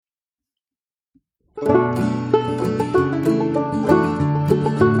Hello,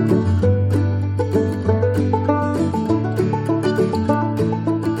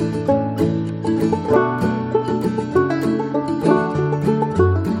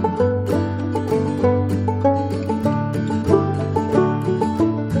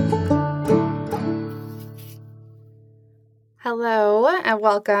 and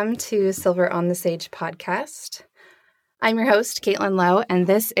welcome to Silver on the Sage podcast. I'm your host, Caitlin Lowe, and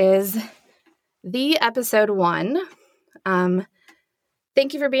this is the episode 1.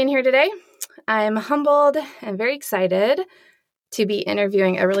 Thank you for being here today. I'm humbled and very excited to be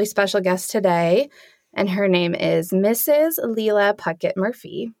interviewing a really special guest today, and her name is Mrs. Lela Puckett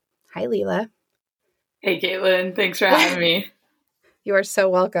Murphy. Hi, Lela. Hey, Caitlin. Thanks for having me. You are so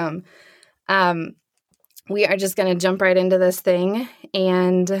welcome. We are just going to jump right into this thing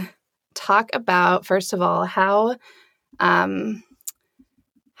and talk about, first of all, how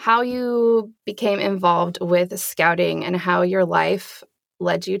you became involved with scouting and how your life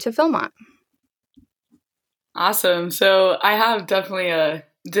led you to Philmont. Awesome. So I have definitely a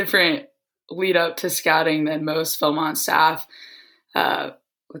different lead up to scouting than most Philmont staff.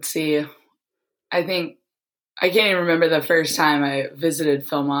 Let's see. I think I can't even remember the first time I visited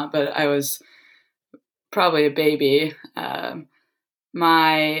Philmont, but I was probably a baby.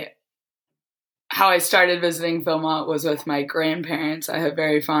 How I started visiting Philmont was with my grandparents. I have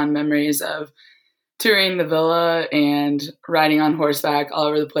very fond memories of touring the villa and riding on horseback all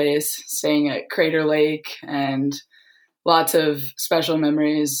over the place, staying at Crater Lake, and lots of special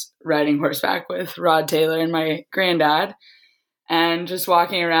memories riding horseback with Rod Taylor and my granddad, and just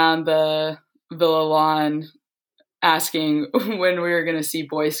walking around the villa lawn asking when we were going to see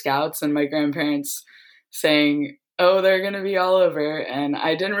Boy Scouts, and my grandparents saying, oh, they're going to be all over. And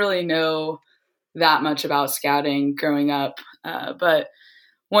I didn't really know that much about scouting growing up. But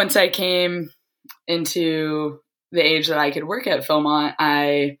once I came into the age that I could work at Philmont,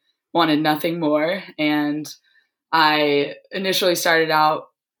 I wanted nothing more. And I initially started out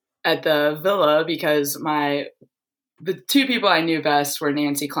at the villa because the two people I knew best were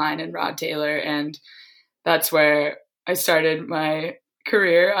Nancy Klein and Rod Taylor. And that's where I started my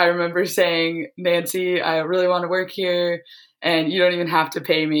career. I remember saying, Nancy, I really want to work here and you don't even have to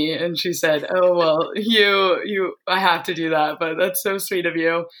pay me. And she said, oh, well, I have to do that, but that's so sweet of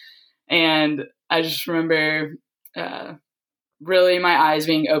you. And I just remember really my eyes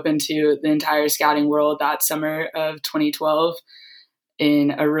being open to the entire scouting world that summer of 2012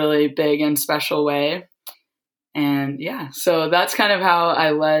 in a really big and special way. And yeah, so that's kind of how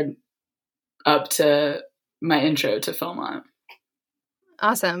I led up to my intro to Philmont.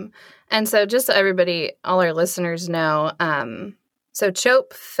 Awesome. And so just so everybody, all our listeners know, so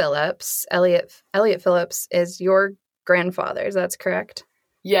Chope Phillips, Elliot Phillips is your grandfather. Is that correct?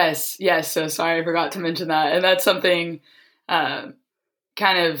 Yes. So sorry, I forgot to mention that. And that's something kind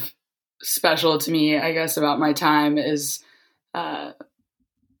of special to me, I guess, about my time is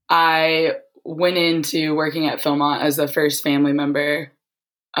I went into working at Philmont as the first family member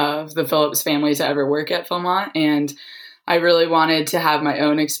of the Phillips family to ever work at Philmont. And I really wanted to have my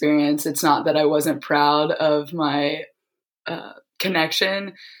own experience. It's not that I wasn't proud of my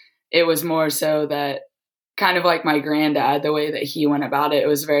connection. It was more so that kind of like my granddad, the way that he went about it, it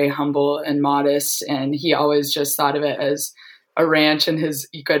was very humble and modest. And he always just thought of it as a ranch and his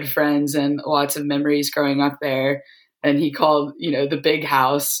good friends and lots of memories growing up there. And he called, the big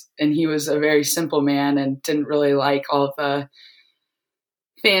house. And he was a very simple man and didn't really like all of the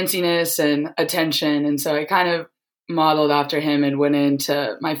fanciness and attention. And so I kind of modeled after him and went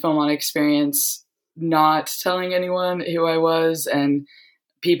into my Philmont experience not telling anyone who I was, and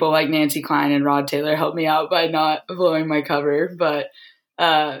people like Nancy Klein and Rod Taylor helped me out by not blowing my cover. But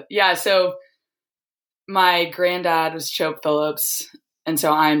so my granddad was Chope Phillips, and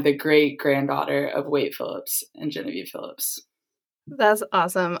so I'm the great granddaughter of Wade Phillips and Genevieve Phillips. That's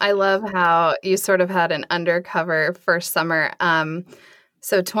awesome. I love how you sort of had an undercover first summer.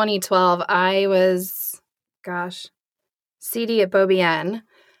 So 2012, I was, CD at Beaubien,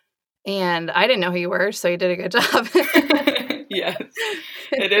 and I didn't know who you were, so you did a good job. Yes.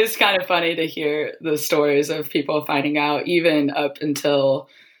 It is kind of funny to hear the stories of people finding out, even up until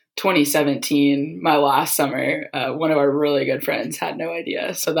 2017, my last summer. One of our really good friends had no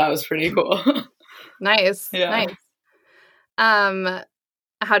idea, so that was pretty cool. Nice. Yeah. Nice.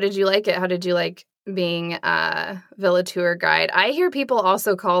 How did you like it? How did you like being a Villa tour guide? I hear people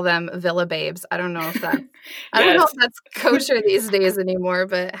also call them Villa babes. I don't know if that I don't know if that's kosher these days anymore,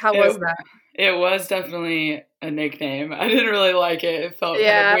 but how was that? It was definitely a nickname. I didn't really like it. It felt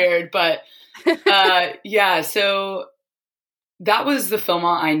kind of weird, but so that was the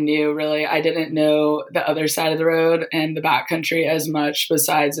Philmont I knew, really. I didn't know the other side of the road and the backcountry as much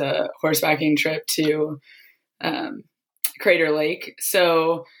besides a horsebacking trip to Crater Lake.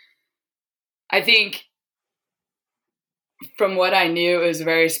 So I think from what I knew, it was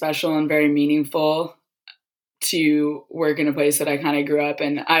very special and very meaningful to work in a place that I kind of grew up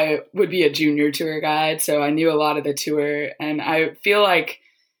in. I would be a junior tour guide, so I knew a lot of the tour, and I feel like,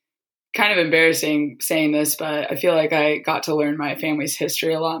 kind of embarrassing saying this, but I feel like I got to learn my family's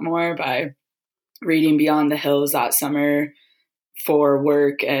history a lot more by reading Beyond the Hills that summer for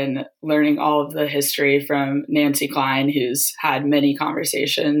work and learning all of the history from Nancy Klein, who's had many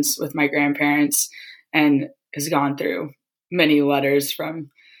conversations with my grandparents and has gone through many letters from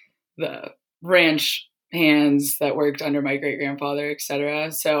the ranch hands that worked under my great grandfather,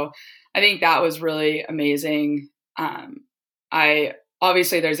 etc. So I think that was really amazing.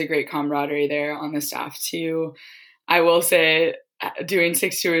 Obviously, there's a great camaraderie there on the staff too. I will say doing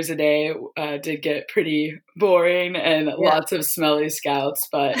 6 tours a day did get pretty boring and lots of smelly scouts,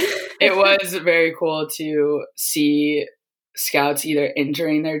 but it was very cool to see scouts either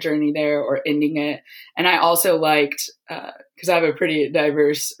entering their journey there or ending it. And I also liked, because I have a pretty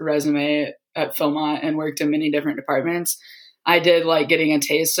diverse resume at Philmont and worked in many different departments, I did like getting a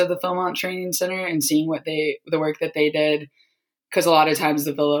taste of the Philmont Training Center and seeing the work that they did, because a lot of times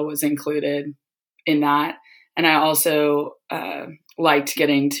the villa was included in that. And I also liked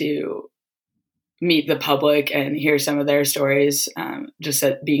getting to meet the public and hear some of their stories, just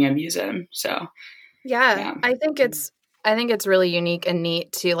at being a museum. So, yeah. I think it's really unique and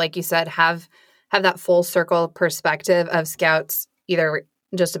neat to, like you said, have that full circle perspective of scouts either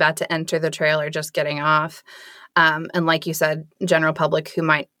just about to enter the trail or just getting off. And like you said, general public who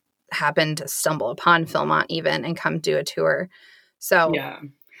might happen to stumble upon Philmont even and come do a tour. So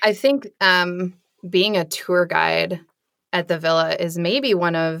I think being a tour guide at the villa is maybe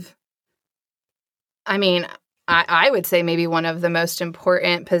one of, I would say maybe one of the most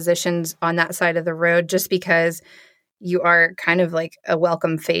important positions on that side of the road, just because you are kind of like a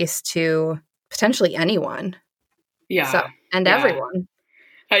welcome face to potentially anyone. Yeah. So, and everyone.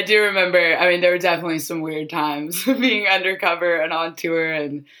 I do remember, there were definitely some weird times being undercover and on tour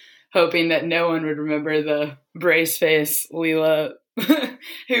and hoping that no one would remember the brace face Lela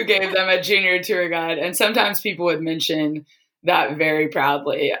who gave them a junior tour guide. And sometimes people would mention that very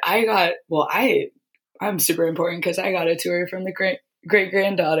proudly. I'm super important because I got a tour from the great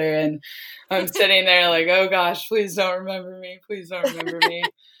granddaughter, and I'm sitting there like, oh gosh, please don't remember me. Please don't remember me.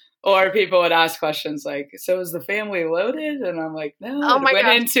 Or people would ask questions like, so is the family loaded? And I'm like, no, it went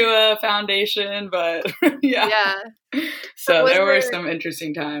into a foundation, but yeah. So there were some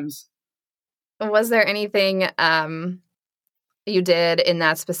interesting times. Was there anything you did in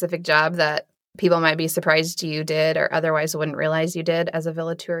that specific job that people might be surprised you did or otherwise wouldn't realize you did as a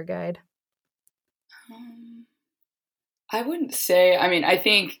villa tour guide? I wouldn't say, I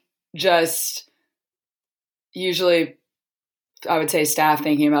think just usually I would say staff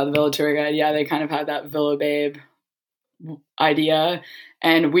thinking about the villa tour guide. Yeah, they kind of had that villa babe idea.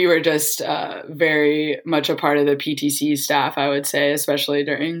 And we were just very much a part of the PTC staff, I would say, especially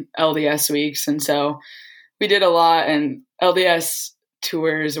during LDS weeks. And so we did a lot, and LDS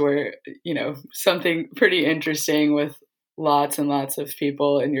tours were, something pretty interesting with lots and lots of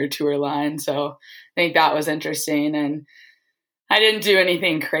people in your tour line. So I think that was interesting. And I didn't do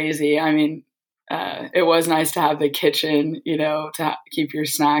anything crazy. It was nice to have the kitchen, to keep your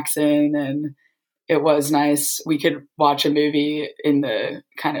snacks in, and it was nice. We could watch a movie in the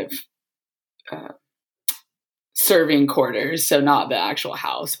kind of serving quarters, so not the actual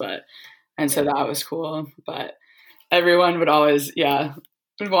house, and so that was cool. But everyone would always,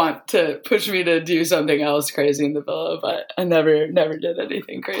 want to push me to do something else crazy in the villa, but I never did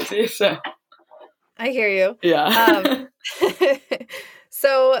anything crazy. So I hear you. Yeah.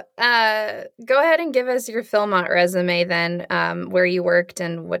 So go ahead and give us your Philmont resume then, where you worked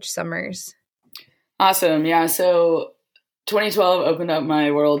and which summers. Awesome. Yeah. So 2012 opened up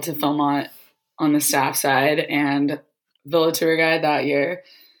my world to Philmont on the staff side and villa tour guide that year.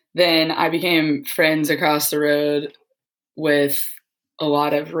 Then I became friends across the road with a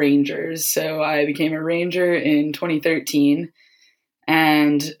lot of rangers. So I became a ranger in 2013.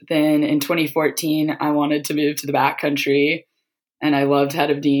 And then in 2014, I wanted to move to the backcountry, and I loved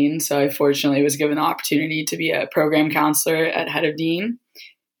Head of Dean. So I fortunately was given the opportunity to be a program counselor at Head of Dean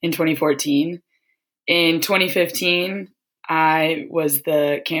in 2014. In 2015, I was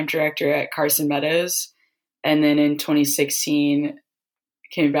the camp director at Carson Meadows. And then in 2016,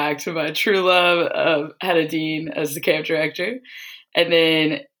 came back to my true love of Head of Dean as the camp director. And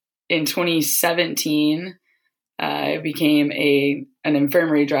then in 2017, I became an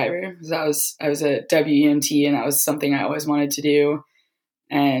infirmary driver. I was a WEMT, and that was something I always wanted to do,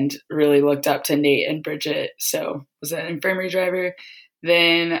 and really looked up to Nate and Bridget. So was an infirmary driver.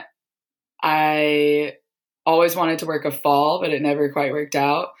 Then I always wanted to work a fall, but it never quite worked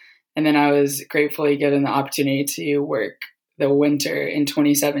out. And then I was gratefully given the opportunity to work the winter in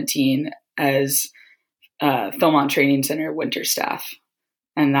 2017 as Philmont Training Center winter staff.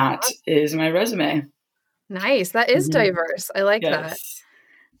 And that is my resume. Nice. That is diverse. I like that.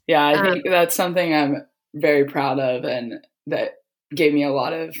 Yeah, I think that's something I'm very proud of, and that gave me a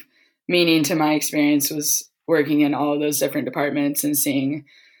lot of meaning to my experience, was working in all of those different departments and seeing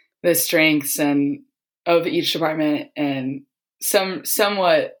the strengths and of each department, and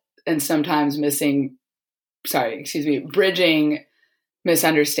somewhat and sometimes bridging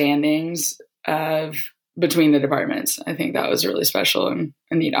misunderstandings between the departments. I think that was really special and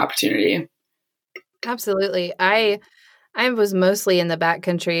a neat opportunity. Absolutely. I was mostly in the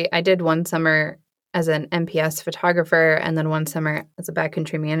backcountry. I did one summer as an MPS photographer and then one summer as a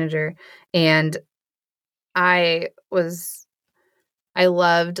backcountry manager. And I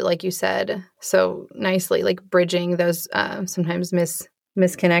loved, like you said, so nicely, like bridging those sometimes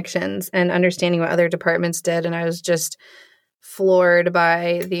misconnections and understanding what other departments did. And I was just floored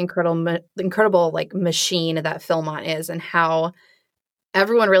by the incredible like machine that Philmont is, and how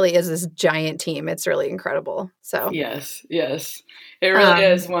everyone really is this giant team. It's really incredible. So yes, it really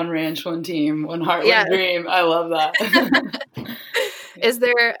is one ranch, one team, one heart, one dream. I love that. Is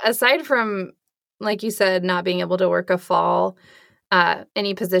there, aside from, like you said, not being able to work a fall,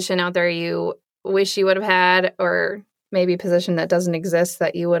 any position out there you wish you would have had, or maybe a position that doesn't exist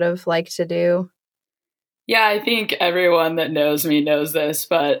that you would have liked to do? Yeah, I think everyone that knows me knows this,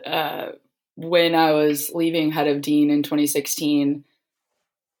 but when I was leaving head of Dean in 2016,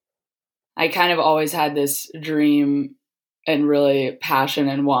 I kind of always had this dream and really passion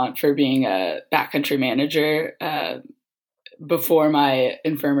and want for being a backcountry manager before my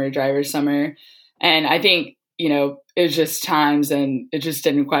infirmary driver summer. And I think, it was just times and it just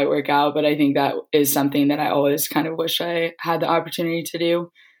didn't quite work out. But I think that is something that I always kind of wish I had the opportunity to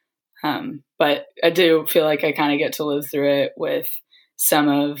do. But I do feel like I kind of get to live through it with some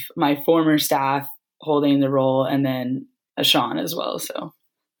of my former staff holding the role, and then Sean as well. So.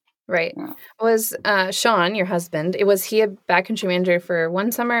 Right. Yeah. Was Sean, your husband, was he a backcountry manager for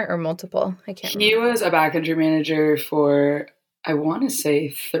one summer or multiple? I can't remember. He was a backcountry manager for, I want to say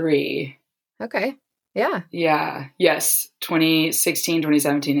 3. Okay. Yeah. Yeah. Yes. 2016,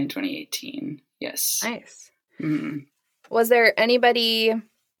 2017, and 2018. Yes. Nice. Mm-hmm. Was there anybody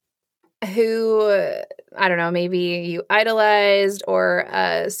who, I don't know, maybe you idolized, or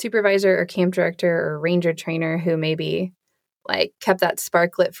a supervisor or camp director or ranger trainer who maybe like kept that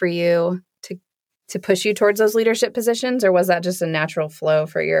spark lit for you to push you towards those leadership positions? Or was that just a natural flow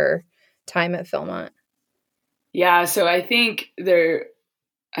for your time at Philmont? Yeah. So I think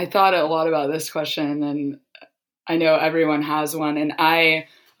I thought a lot about this question, and I know everyone has one. And I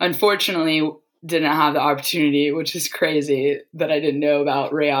unfortunately didn't have the opportunity, which is crazy that I didn't know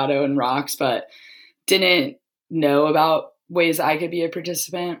about Rayado and Rocks, but didn't know about ways I could be a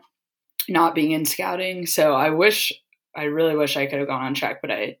participant, not being in scouting. So I really wish I could have gone on track,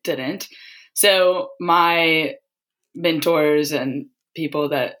 but I didn't. So my mentors and people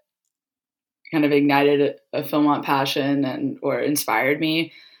that kind of ignited a Philmont passion or inspired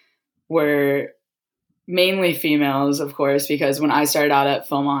me were mainly females, of course, because when I started out at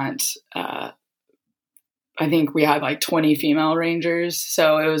Philmont, I think we had like 20 female rangers.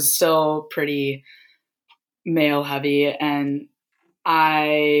 So it was still pretty male heavy. And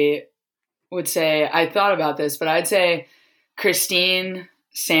I would say, I thought about this, but I'd say Christine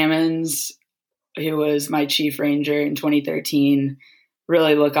Salmons, who was my chief ranger in 2013,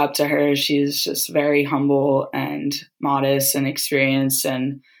 really look up to her. She's just very humble and modest and experienced,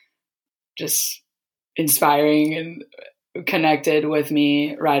 and just inspiring, and connected with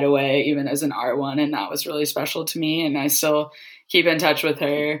me right away, even as an R1. And that was really special to me. And I still keep in touch with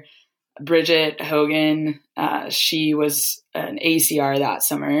her. Bridget Hogan, she was an ACR that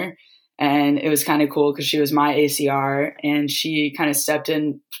summer. And it was kind of cool because she was my ACR, and she kind of stepped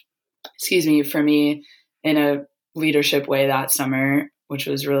in, for me in a leadership way that summer, which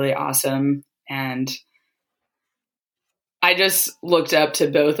was really awesome. And I just looked up to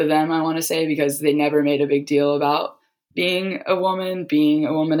both of them, I want to say, because they never made a big deal about being a woman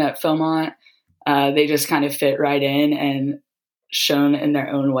at Philmont. They just kind of fit right in and shone in their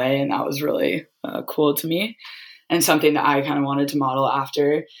own way. And that was really cool to me, and something that I kind of wanted to model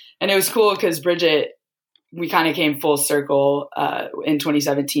after. And it was cool because Bridget, we kind of came full circle. In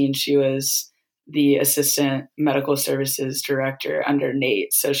 2017, she was the assistant medical services director under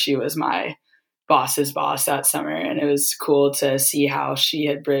Nate. So she was my boss's boss that summer. And it was cool to see how she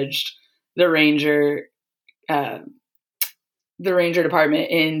had bridged the ranger department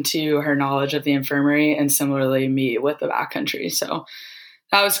into her knowledge of the infirmary, and similarly me with the backcountry. So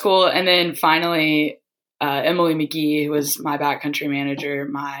that was cool. And then finally, Emily McGee, who was my backcountry manager,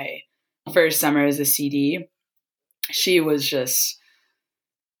 my first summer as a CD, she was just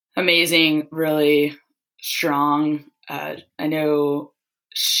amazing, really strong. I know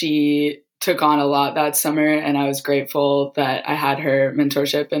she took on a lot that summer, and I was grateful that I had her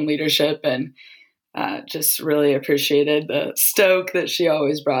mentorship and leadership, and just really appreciated the stoke that she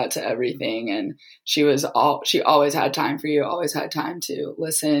always brought to everything. And she always had time for you, always had time to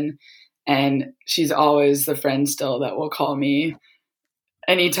listen. And she's always the friend still that will call me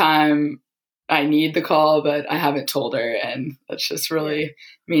anytime I need the call, but I haven't told her. And that's just really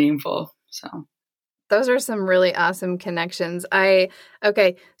meaningful. So those are some really awesome connections.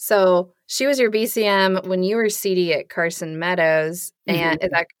 Okay, so she was your BCM when you were CD at Carson Meadows,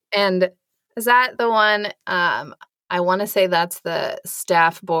 and is that the one? I want to say that's the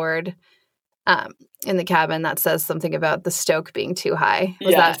staff board in the cabin that says something about the stoke being too high.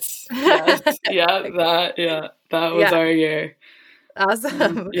 Yes. That was our year.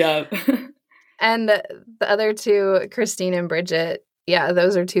 Awesome. Yeah. And the other two, Christine and Bridget,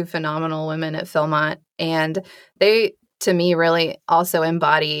 those are two phenomenal women at Philmont. And they, to me, really also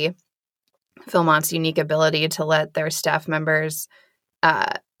embody Philmont's unique ability to let their staff members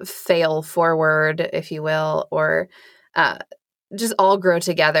fail forward, if you will, or just all grow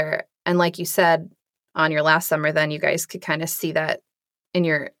together. And like you said, on your last summer, then you guys could kind of see that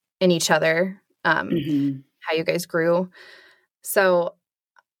in each other, how you guys grew. So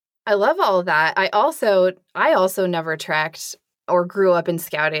I love all of that. I also never tracked or grew up in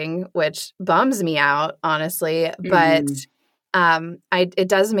scouting, which bums me out, honestly. But it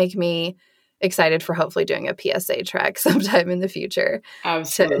does make me excited for hopefully doing a PSA track sometime in the future.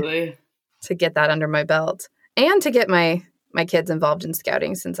 Absolutely. To get that under my belt and to get my kids involved in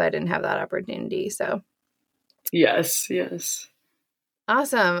scouting, since I didn't have that opportunity. So yes.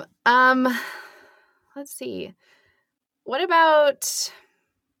 Awesome. Let's see. What about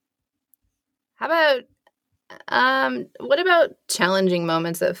challenging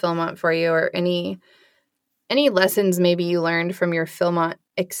moments at Philmont for you, or any lessons maybe you learned from your Philmont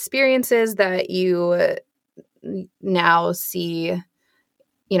experiences that you now see,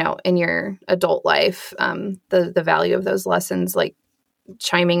 in your adult life, the value of those lessons, like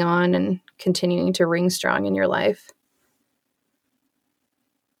chiming on and continuing to ring strong in your life?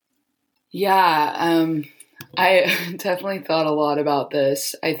 Yeah, I definitely thought a lot about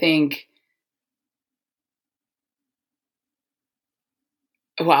this. I think,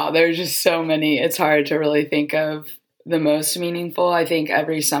 wow, there's just so many. It's hard to really think of the most meaningful. I think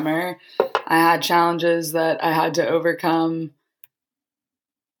every summer I had challenges that I had to overcome,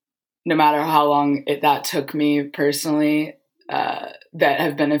 no matter how long that took me personally, that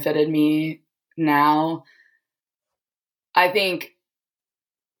have benefited me now. I think,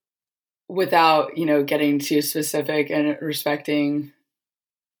 without, getting too specific and respecting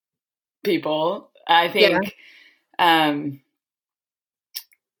people, I think,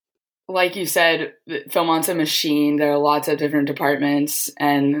 like you said, Philmont's a machine. There are lots of different departments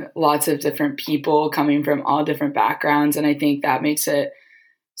and lots of different people coming from all different backgrounds. And I think that makes it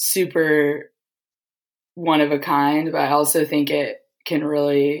super one of a kind, but I also think it can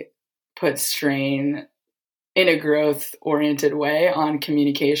really put strain in a growth oriented way on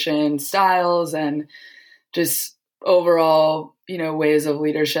communication styles and just overall, ways of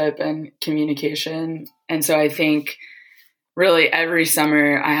leadership and communication. And so I think really every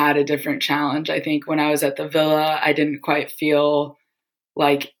summer I had a different challenge. I think when I was at the villa, I didn't quite feel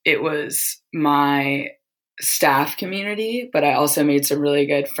like it was my staff community, but I also made some really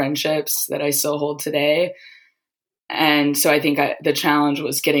good friendships that I still hold today. And so I think the challenge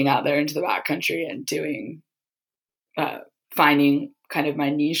was getting out there into the backcountry and finding kind of my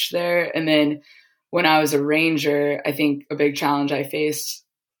niche there. And then when I was a ranger, I think a big challenge I faced,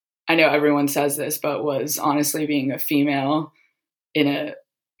 I know everyone says this, but was honestly being a female in a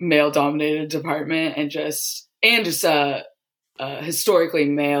male dominated department and just a historically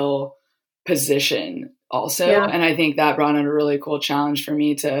male position also. Yeah. And I think that brought in a really cool challenge for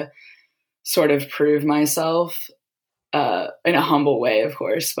me to sort of prove myself in a humble way, of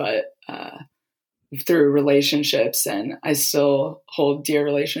course, but through relationships. And I still hold dear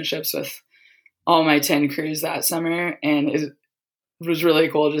relationships with all my 10 crews that summer. And it was really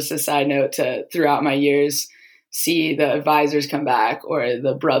cool, just a side note, to throughout my years see the advisors come back or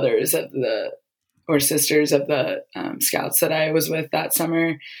the brothers of the or sisters of the scouts that I was with that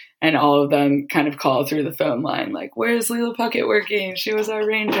summer. And all of them kind of call through the phone line, like, where's Lela Puckett working? She was our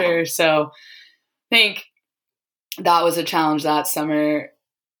ranger. So I think that was a challenge that summer.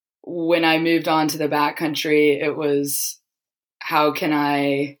 When I moved on to the backcountry, it was, how can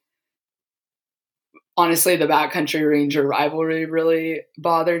I, honestly, the backcountry ranger rivalry really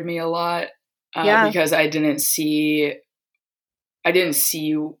bothered me a lot because I didn't see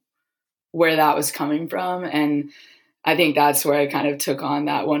where that was coming from. And I think that's where I kind of took on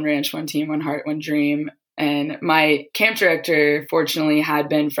that one ranch, one team, one heart, one dream. And my camp director, fortunately, had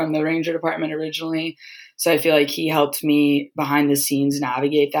been from the ranger department originally. So I feel like he helped me behind the scenes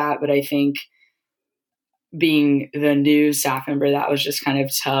navigate that. But I think being the new staff member, that was just kind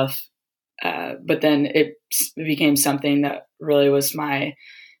of tough. But then it became something that really was my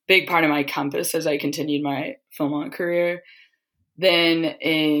big part of my compass as I continued my Philmont career. Then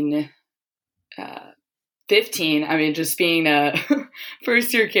in 15, I mean, just being a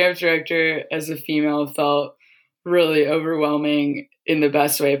first year camp director as a female felt really overwhelming in the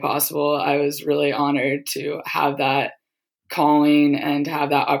best way possible. I was really honored to have that calling and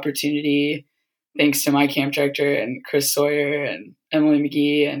have that opportunity, thanks to my camp director and Chris Sawyer and Emily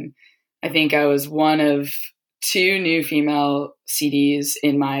McGee. And I think I was one of 2 new female CDs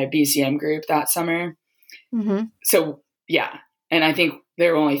in my BCM group that summer. Mm-hmm. So yeah. And I think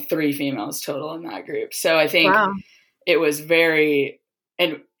there were only 3 females total in that group. So I think it was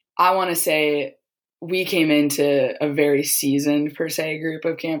and I want to say we came into a very seasoned, per se, group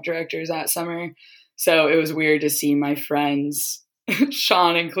of camp directors that summer. So it was weird to see my friends,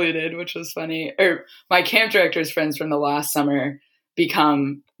 Sean included, which was funny, or my camp director's friends from the last summer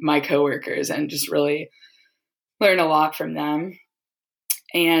become my coworkers and just really learn a lot from them.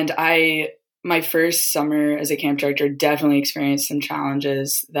 And my first summer as a camp director definitely experienced some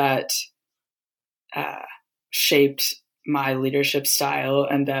challenges that shaped my leadership style,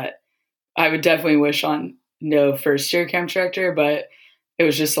 and that I would definitely wish on no first year camp director, but it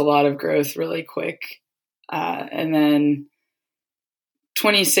was just a lot of growth really quick. And then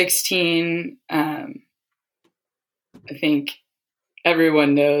 2016, I think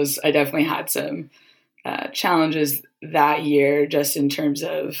everyone knows I definitely had some challenges that year, just in terms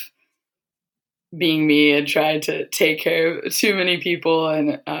of being me and trying to take care of too many people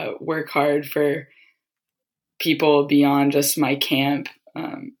and work hard for people beyond just my camp,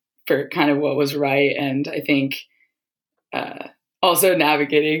 for kind of what was right. And I think also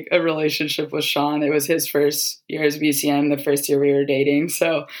navigating a relationship with Sean. It was his first year as BCM, the first year we were dating.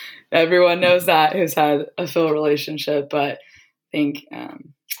 So everyone knows that who's had a Phil relationship. But I think,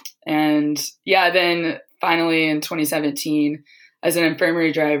 then finally in 2017, as an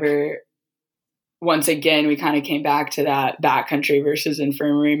infirmary driver, once again, we kind of came back to that backcountry versus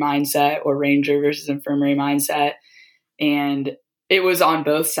infirmary mindset, or ranger versus infirmary mindset. And it was on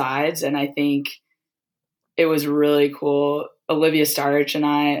both sides. And I think it was really cool. Olivia Starch and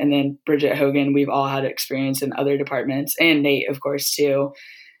I, and then Bridget Hogan, we've all had experience in other departments, and Nate, of course, too.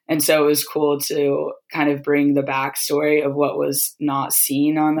 And so it was cool to kind of bring the backstory of what was not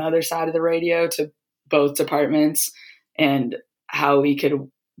seen on the other side of the radio to both departments, and how we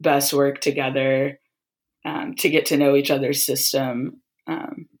could best work together to get to know each other's system.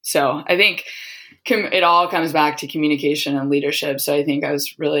 So I think it all comes back to communication and leadership. So I think I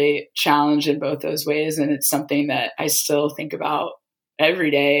was really challenged in both those ways. And it's something that I still think about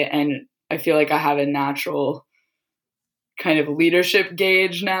every day. And I feel like I have a natural kind of leadership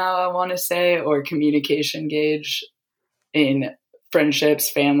gauge now, I want to say, or communication gauge in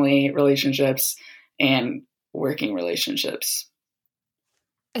friendships, family relationships, and working relationships.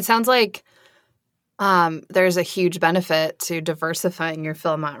 It sounds like there's a huge benefit to diversifying your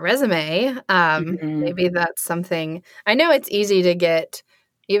Philmont resume. Maybe that's something. I know it's easy to get,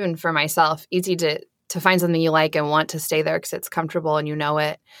 even for myself, easy to find something you like and want to stay there because it's comfortable and you know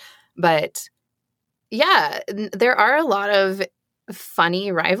it. But yeah, there are a lot of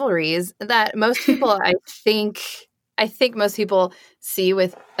funny rivalries that most people, I think most people see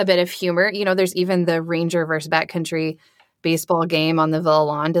with a bit of humor. You know, there's even the Ranger versus Backcountry baseball game on the Villa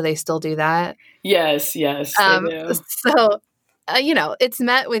lawn. Do they still do that? Yes, they do. So, it's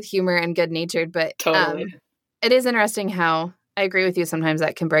met with humor and good natured, but totally. It is interesting how I agree with you. Sometimes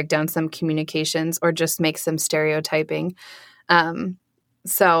that can break down some communications or just make some stereotyping.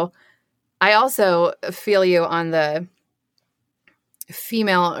 So I also feel you on the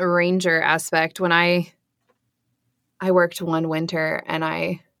female ranger aspect. When I worked one winter and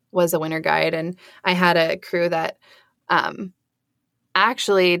I was a winter guide, and I had a crew that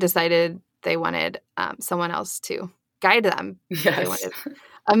actually decided they wanted someone else to guide them. Yes. They wanted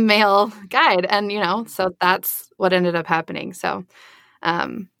a male guide. And, so that's what ended up happening. So,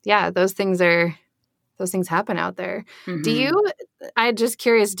 those things happen out there. Mm-hmm. I'm just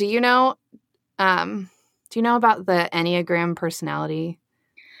curious, do you know about the Enneagram personality?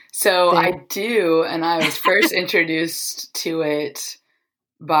 So I do, and I was first introduced to it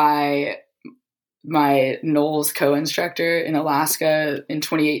by my NOLS co-instructor in Alaska in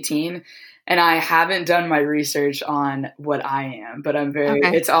 2018. And I haven't done my research on what I am, but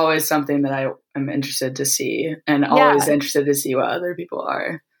it's always something that I am interested to see, and always interested to see what other people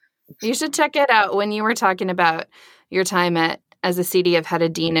are. You should check it out. When you were talking about your time as a CD of head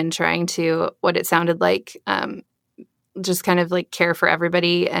of dean and trying to, what it sounded like, just kind of like care for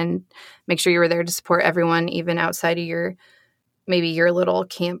everybody and make sure you were there to support everyone, even outside of maybe your little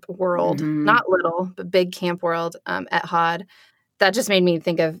camp world, not little, but big camp world at HOD. That just made me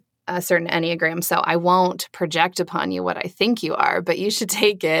think of a certain Enneagram. So I won't project upon you what I think you are, but you should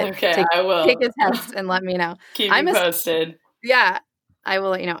take it. Okay, I will. Take a test and let me know. Keep me posted. Yeah, I will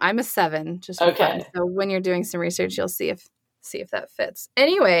let you know. I'm a 7, just for fun. So when you're doing some research, you'll see if that fits.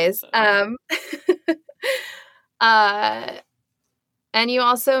 Anyways, and you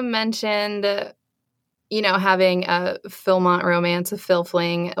also mentioned, having a Philmont romance, a Phil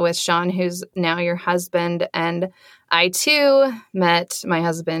fling with Sean, who's now your husband. And I, too, met my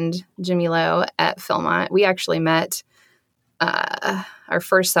husband, Jimmy Lowe, at Philmont. We actually met our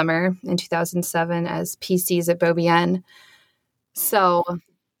first summer in 2007 as PCs at Beaubien. So,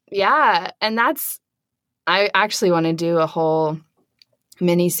 yeah. And I actually want to do a whole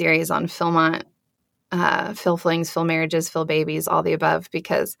mini series on Philmont, Phil flings, Phil marriages, Phil babies, all the above,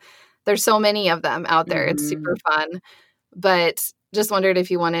 because there's so many of them out there. It's super fun. But just wondered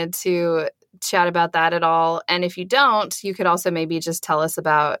if you wanted to chat about that at all. And if you don't, you could also maybe just tell us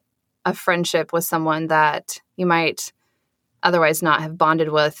about a friendship with someone that you might otherwise not have bonded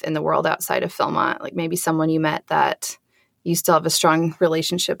with in the world outside of Philmont. Like maybe someone you met that you still have a strong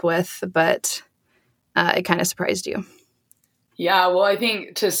relationship with, but it kind of surprised you. Yeah, well, I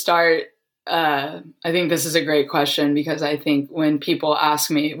think to start, I think this is a great question, because I think when people ask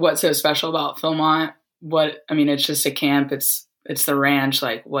me what's so special about Philmont, it's just a camp. It's the ranch.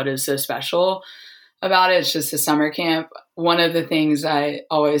 Like, what is so special about it? It's just a summer camp. One of the things I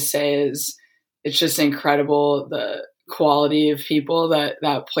always say is it's just incredible, the quality of people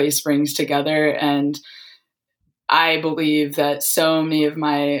that place brings together. And I believe that so many of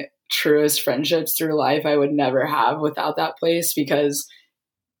my truest friendships through life I would never have without that place, because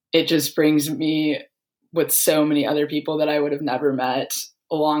it just brings me with so many other people that I would have never met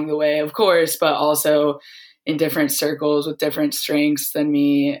along the way, of course, but also in different circles with different strengths than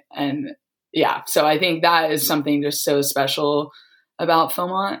me. And yeah, so I think that is something just so special about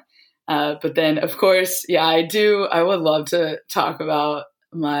Philmont. But then, of course, I would love to talk about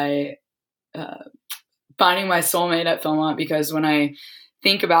my finding my soulmate at Philmont, because when I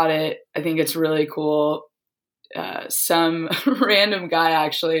think about it, I think it's really cool. Some random guy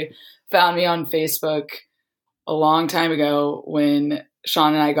actually found me on Facebook a long time ago when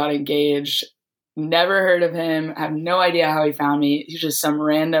Sean and I got engaged. Never heard of him. Have no idea how he found me. He's just some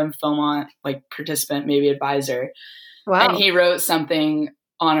random Philmont participant, maybe advisor. Wow. And he wrote something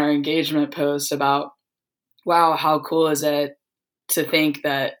on our engagement post about, wow, how cool is it to think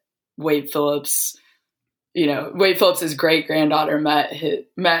that Wade Phillips' great granddaughter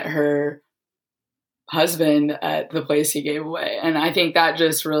met her husband at the place he gave away. And I think that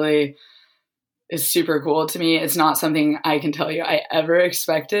just really is super cool to me. It's not something I can tell you I ever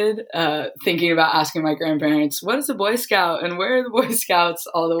expected. Thinking about asking my grandparents, what is a Boy Scout and where are the Boy Scouts,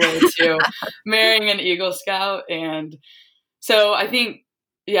 all the way to marrying an Eagle Scout. And so I think,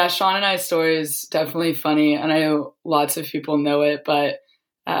 Sean and I's story is definitely funny. And I know lots of people know it, but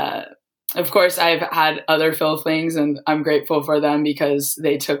of course, I've had other Phil flings, and I'm grateful for them because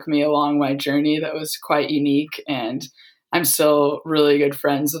they took me along my journey that was quite unique. And I'm still really good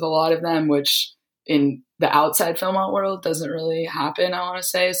friends with a lot of them, which in the outside Philmont world doesn't really happen, I want to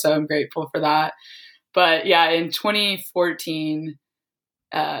say. So I'm grateful for that. But in 2014,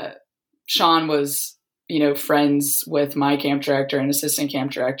 Sean was, friends with my camp director and assistant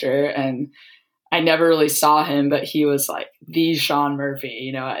camp director. And I never really saw him, but he was like the Sean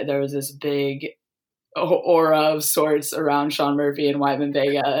Murphy. There was this big aura of sorts around Sean Murphy and Wyman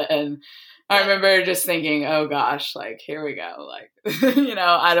Vega. And I remember just thinking, oh gosh, here we go.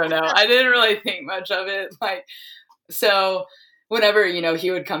 I don't know. I didn't really think much of it. So whenever,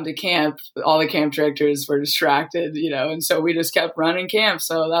 he would come to camp, all the camp directors were distracted, and so we just kept running camp.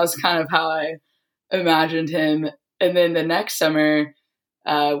 So that was kind of how I imagined him. And then the next summer,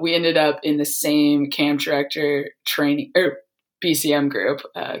 we ended up in the same camp director training, or BCM group,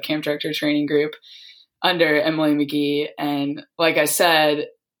 camp director training group under Emily McGee. And like I said,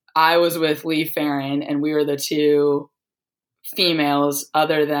 I was with Lee Farron, and we were the two females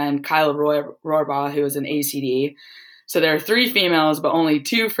other than Kyla Rohrbaugh, who was an ACD. So there are 3 females, but only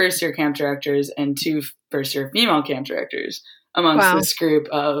 2 first-year camp directors and 2 first-year female camp directors amongst this group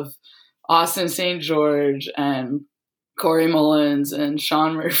of Austin St. George and Corey Mullins and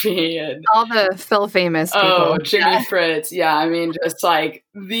Sean Murphy and all the Phil famous people. Oh, Jimmy Fritz. Yeah, I mean, just like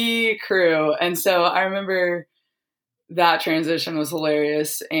the crew. And so I remember that transition was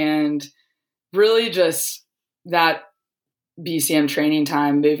hilarious, and really just that BCM training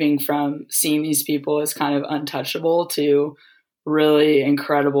time, moving from seeing these people as kind of untouchable to really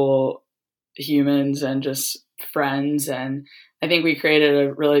incredible humans and just friends. And I think we created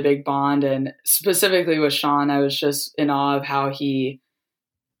a really big bond. And specifically with Sean, I was just in awe of how he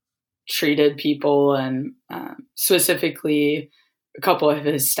treated people, and specifically a couple of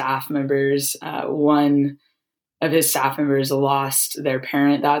his staff members. One of his staff members lost their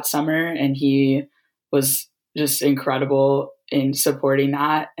parent that summer, and he was just incredible in supporting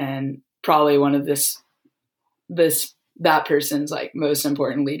that, and probably one of that person's like most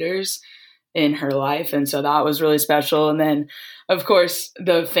important leaders in her life. And so that was really special. And then of course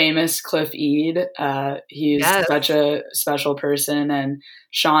the famous Cliff Eade, he's such a special person, and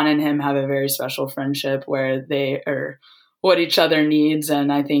Sean and him have a very special friendship where they are what each other needs.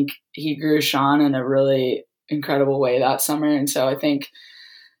 And I think he grew Sean in a really incredible way that summer. And so I think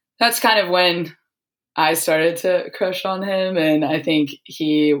that's kind of when I started to crush on him. And I think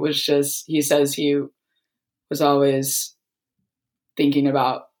he says he was always thinking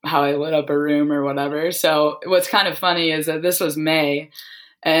about how I lit up a room or whatever. So what's kind of funny is that this was May,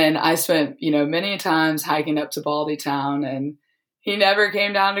 and I spent, many times hiking up to Baldy Town, and he never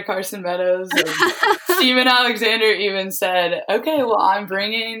came down to Carson Meadows. And Steven Alexander even said, okay, well, I'm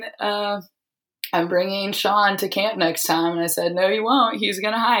bringing Sean to camp next time. And I said, no, he won't. He's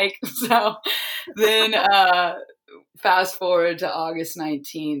going to hike. So then fast forward to August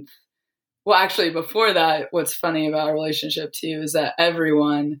 19th. Well, actually, before that, what's funny about our relationship, too, is that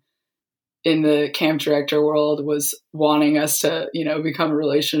everyone in the camp director world was wanting us to, become a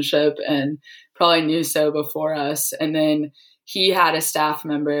relationship, and probably knew so before us. And then he had a staff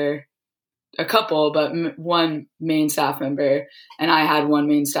member, a couple, but one main staff member, and I had one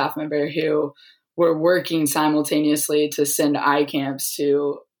main staff member who were working simultaneously to send iCamps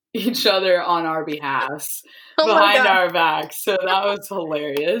to each other on our behalf behind our backs. So that was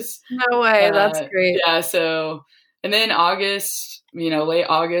hilarious. No way. That's great. Yeah. So, and then August, late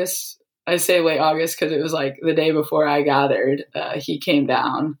August, I say late August because it was like the day before I gathered, he came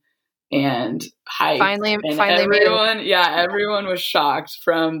down and hiked. Finally everyone was shocked,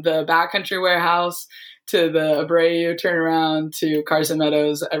 from the backcountry warehouse to the Abreu turnaround to Carson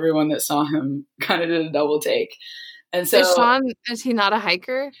Meadows. Everyone that saw him kind of did a double take. And so is he not a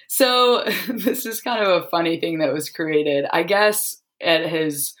hiker? So this is kind of a funny thing that was created. I guess at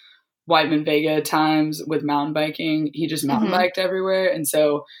his Whiteman Vega times with mountain biking, he just mountain biked everywhere. And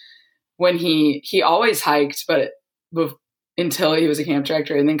so when he always hiked, but until he was a camp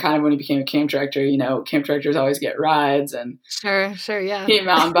director, and then kind of when he became a camp director, camp directors always get rides, and sure, yeah, he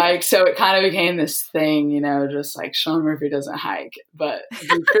mountain bikes. So it kind of became this thing, just like Sean Murphy doesn't hike, but he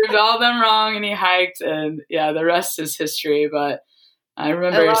proved all of them wrong, and he hiked, and yeah, the rest is history. But I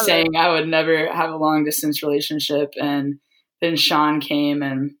remember saying I would never have a long distance relationship, and then Sean came,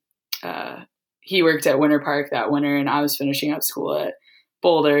 and he worked at Winter Park that winter, and I was finishing up school at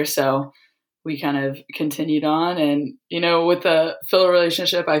Boulder, so we kind of continued on. And, with the Phil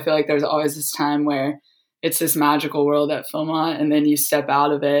relationship, I feel like there's always this time where it's this magical world at Philmont, and then you step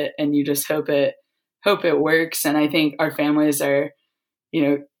out of it and you just hope it works. And I think our families are,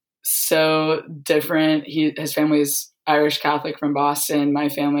 so different. His family is Irish Catholic from Boston. My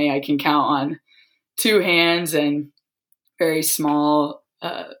family, I can count on 2 hands, and very small,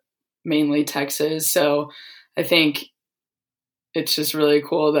 mainly Texas. So I think it's just really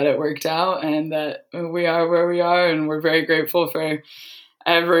cool that it worked out, and that we are where we are. And we're very grateful for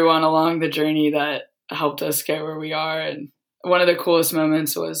everyone along the journey that helped us get where we are. And one of the coolest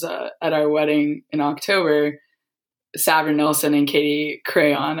moments was at our wedding in October. Savra Nelson and Katie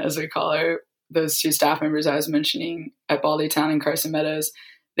Crayon, as we call her, those 2 staff members I was mentioning at Baldy Town and Carson Meadows,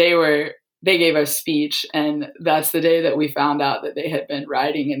 they gave a speech, and that's the day that we found out that they had been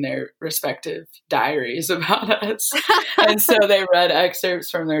writing in their respective diaries about us. And so they read excerpts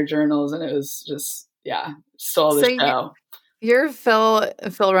from their journals, and it was just, stole the show. Your Phil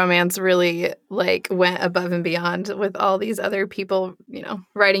romance really went above and beyond with all these other people,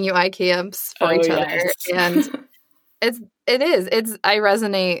 writing you iCamps for each other. And It is. I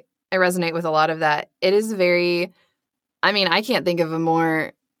resonate with a lot of that. It is very, I mean, I can't think of a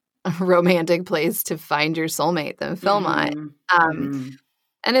more romantic place to find your soulmate than Philmont.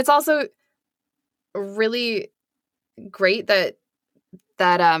 And it's also really great that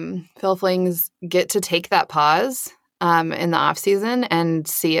Phil Flings get to take that pause in the off season and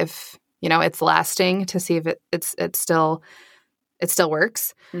see if, you know, it's lasting, to see if it still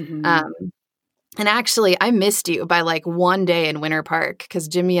works. And actually, I missed you by like one day in Winter Park because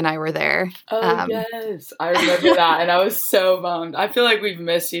Jimmy and I were there. Oh, yes. I remember that. And I was so bummed. I feel like we've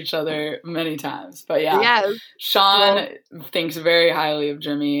missed each other many times. But yeah, yes. Sean thinks very highly of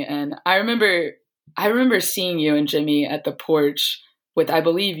Jimmy. And I remember seeing you and Jimmy at the porch with, I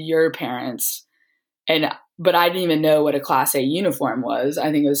believe, your parents. But I didn't even know what a Class A uniform was. I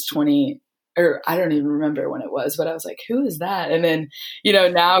think it was 20, or I don't even remember when it was, but I was like, who is that? And then, you know,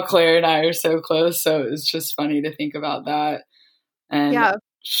 now Claire and I are so close. So it's just funny to think about that. And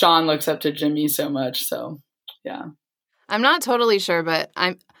Sean looks up to Jimmy so much. So, yeah. I'm not totally sure, but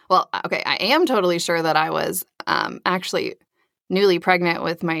I am totally sure that I was actually newly pregnant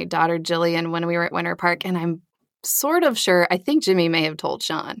with my daughter Jillian when we were at Winter Park. And I'm sort of sure, I think Jimmy may have told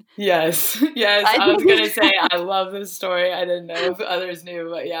Sean. Yes. I was going to say, I love this story. I didn't know if others knew,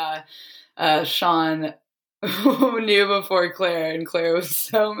 but yeah. Sean knew before Claire, and Claire was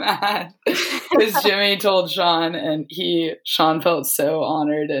so mad because Jimmy told Sean, and Sean felt so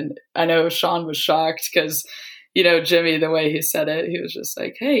honored. And I know Sean was shocked because, you know, Jimmy, the way he said it, he was just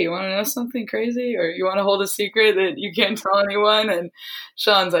like, hey, you want to know something crazy, or you want to hold a secret that you can't tell anyone? And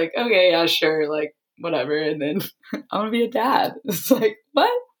Sean's like, okay, yeah, sure, like whatever. And then I want to be a dad. It's like,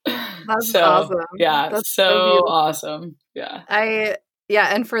 what? That's awesome. Yeah, that's so awesome. Yeah.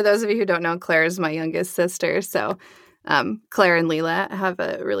 Yeah, and for those of you who don't know, Claire is my youngest sister. So Claire and Lela have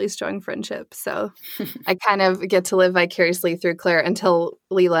a really strong friendship. So I kind of get to live vicariously through Claire until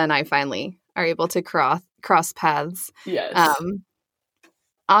Lela and I finally are able to cross paths. Yes.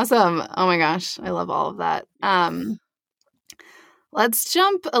 Awesome. Oh my gosh, I love all of that. Let's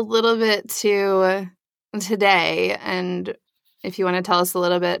jump a little bit to today. And if you want to tell us a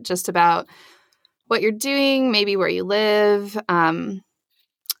little bit just about what you're doing, maybe where you live.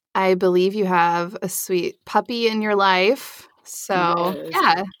 I believe you have a sweet puppy in your life. So,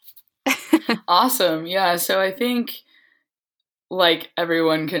 yes. Yeah. Awesome. Yeah. So I think, like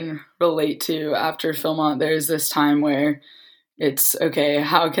everyone can relate to, after Philmont, there's this time where it's, okay,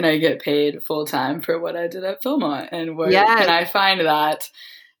 how can I get paid full time for what I did at Philmont? And where can I find that?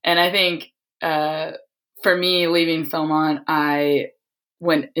 And I think for me, leaving Philmont, I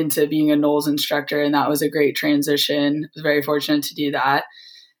went into being a NOLS instructor, and that was a great transition. I was very fortunate to do that.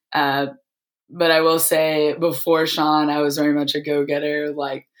 But I will say, before Sean, I was very much a go-getter,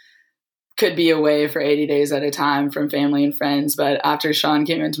 like could be away for 80 days at a time from family and friends. But after Sean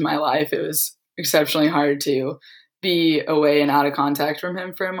came into my life, it was exceptionally hard to be away and out of contact from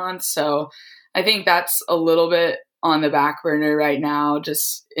him for a month. So I think that's a little bit on the back burner right now,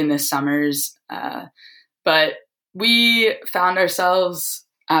 just in the summers. But we found ourselves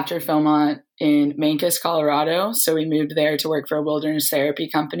after Philmont in Mancos, Colorado. So we moved there to work for a wilderness therapy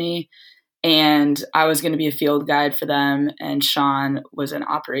company. And I was going to be a field guide for them. And Sean was an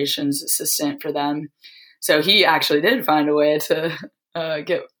operations assistant for them. So he actually did find a way to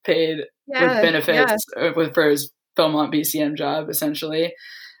get paid with benefits for his Philmont BCM job, essentially.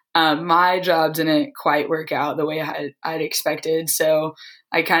 My job didn't quite work out the way I'd expected. So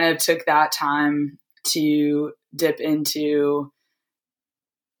I kind of took that time to dip into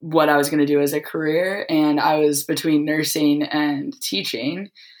what I was going to do as a career. And I was between nursing and teaching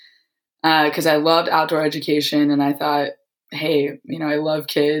because I loved outdoor education. And I thought, hey, you know, I love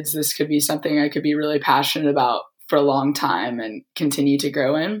kids. This could be something I could be really passionate about for a long time and continue to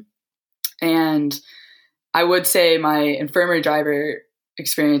grow in. And I would say my infirmary driver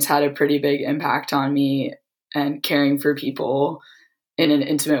experience had a pretty big impact on me and caring for people in an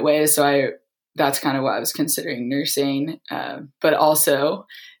intimate way. So that's kind of why I was considering nursing. But also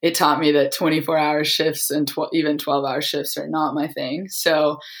it taught me that 24-hour shifts and even 12-hour shifts are not my thing.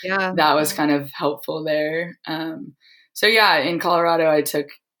 So that was kind of helpful there. In Colorado, I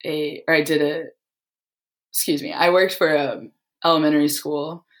worked for an elementary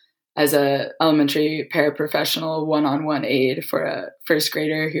school as a elementary paraprofessional one-on-one aide for a first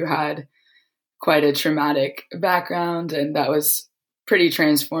grader who had quite a traumatic background. And that was pretty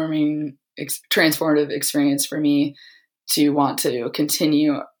transformative experience for me to want to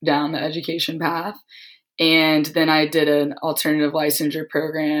continue down the education path. And then I did an alternative licensure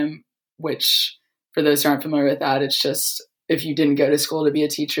program, which, for those who aren't familiar with that, it's just, if you didn't go to school to be a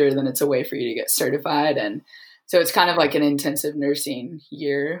teacher, then it's a way for you to get certified. And So it's kind of like an intensive nursing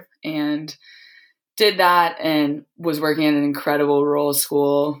year, and did that and was working at an incredible rural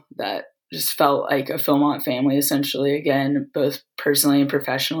school that just felt like a Philmont family, essentially, again, both personally and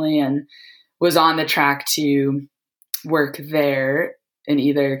professionally, and was on the track to work there in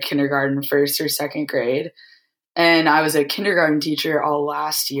either kindergarten, first or second grade. And I was a kindergarten teacher all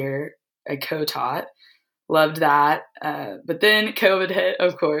last year. I co-taught, loved that. But then COVID hit,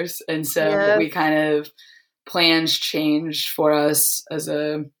 of course. And so we kind of, plans changed for us as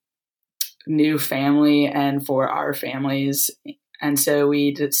a new family and for our families. And so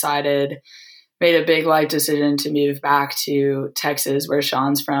we made a big life decision to move back to Texas, where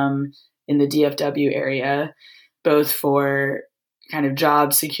Sean's from, in the DFW area, both for kind of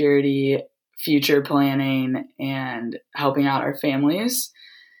job security, future planning, and helping out our families.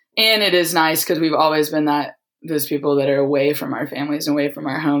 And it is nice because we've always been those people that are away from our families and away from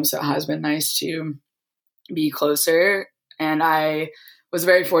our homes. So it has been nice to be closer. And I was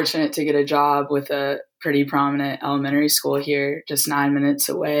very fortunate to get a job with a pretty prominent elementary school here, just 9 minutes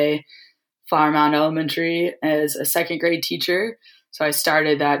away, Flower Mound Elementary, as a second grade teacher. So I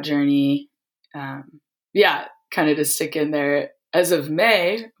started that journey, kind of to stick in there. As of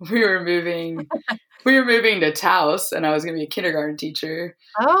May, we were moving to Taos, and I was going to be a kindergarten teacher.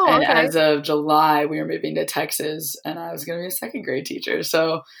 Oh, and okay. As of July, we were moving to Texas, and I was going to be a second grade teacher.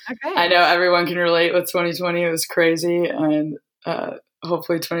 So I know everyone can relate with 2020. It was crazy, and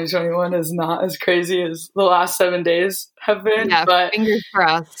hopefully 2021 is not as crazy as the last 7 days have been. Yeah, but fingers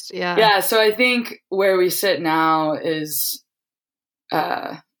crossed. Yeah. Yeah, so I think where we sit now is,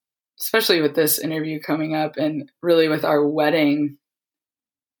 especially with this interview coming up and really with our wedding,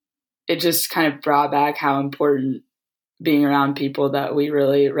 it just kind of brought back how important being around people that we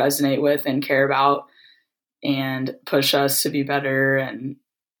really resonate with and care about and push us to be better, and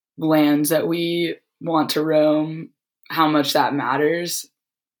lands that we want to roam, how much that matters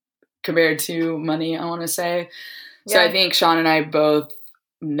compared to money, I want to say. Yeah. So I think Sean and I both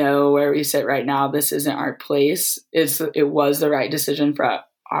know where we sit right now. This isn't our place. It was the right decision for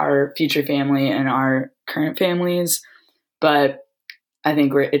our future family and our current families, but I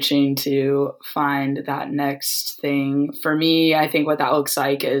think we're itching to find that next thing. For me, I think what that looks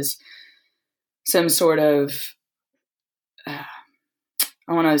like is some sort of, I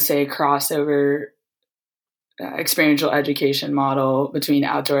want to say, crossover experiential education model between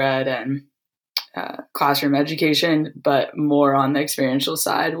outdoor ed and classroom education, but more on the experiential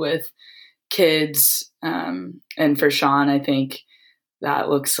side with kids. And for Sean, I think that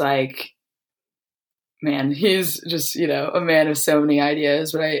looks like, man, he's just, a man of so many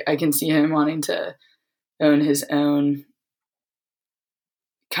ideas, but I can see him wanting to own his own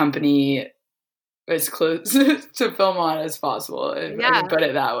company as close to Philmont as possible, if I can put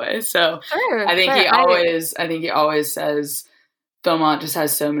it that way. So sure, I think he always says Philmont just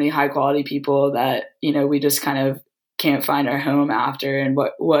has so many high quality people that, we just kind of can't find our home after. And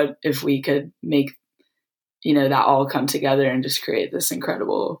what if we could make, that all come together and just create this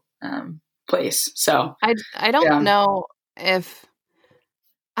incredible place. So I don't know if,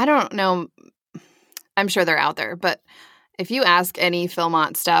 I'm sure they're out there, but if you ask any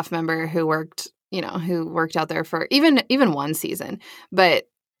Philmont staff member who worked out there for even one season, but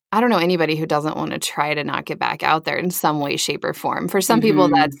I don't know anybody who doesn't want to try to not get back out there in some way, shape, or form. For some people,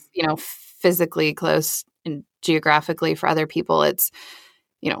 that's, physically close, and geographically for other people, it's,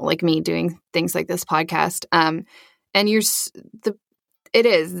 like me doing things like this podcast. And it's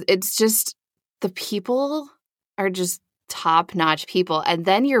just, the people are just top-notch people. And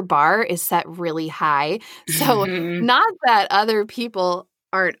then your bar is set really high. So not that other people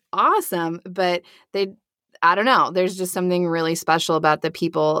aren't awesome, but I don't know. There's just something really special about the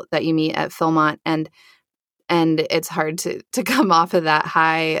people that you meet at Philmont, and it's hard to come off of that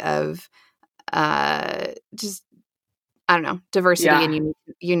high of just, I don't know, diversity and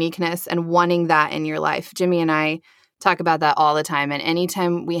uniqueness, and wanting that in your life. Jimmy and I talk about that all the time. And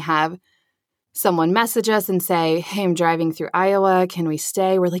anytime we have someone message us and say, "Hey, I'm driving through Iowa. Can we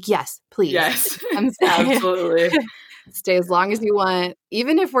stay?" We're like, "Yes, please." Yes, absolutely. Stay as long as you want,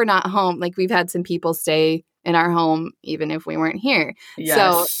 even if we're not home. Like, we've had some people stay in our home even if we weren't here.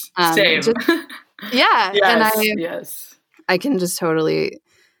 Yes, so, same. Yeah, yes, and I can just totally.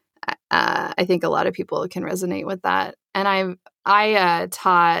 I think a lot of people can resonate with that. And I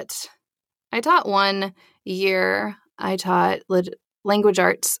taught 1 year. I taught language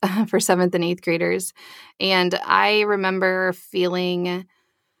arts for 7th and 8th graders, and I remember feeling,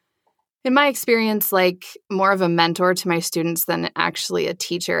 in my experience, like more of a mentor to my students than actually a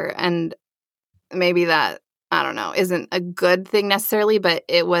teacher. And maybe that, I don't know, isn't a good thing necessarily, but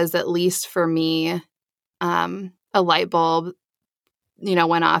it was, at least for me, a light bulb,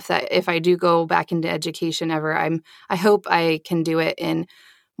 went off that if I do go back into education ever, I hope I can do it in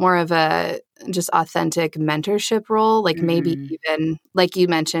more of a just authentic mentorship role, like maybe even like you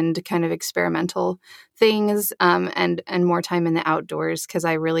mentioned, kind of experimental things, and more time in the outdoors, because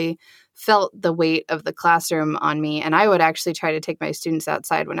I really felt the weight of the classroom on me, and I would actually try to take my students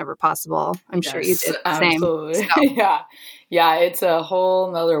outside whenever possible. I'm sure you did the same. Absolutely. So. Yeah. It's a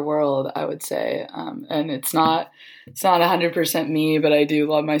whole nother world, I would say. And it's not 100% me, but I do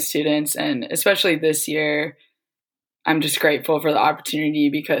love my students. And especially this year, I'm just grateful for the opportunity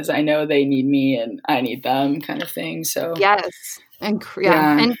because I know they need me and I need them, kind of thing. So yes. And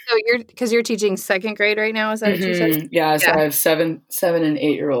And so because you're teaching second grade right now, is that what you said? Yeah. So I have 7 and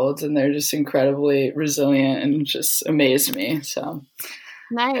 8-year-olds, and they're just incredibly resilient and just amaze me. So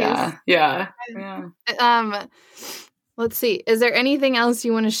nice. Yeah. Let's see. Is there anything else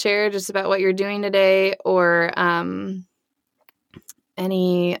you want to share just about what you're doing today, or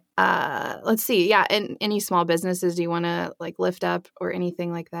any let's see. Yeah, and any small businesses do you want to like lift up or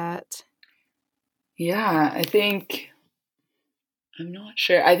anything like that? Yeah, I'm not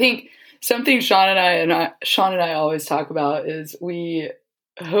sure. I think something Sean and I always talk about is we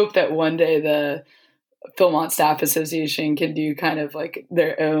hope that one day the Philmont Staff Association can do kind of like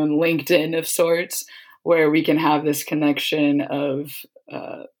their own LinkedIn of sorts, where we can have this connection of,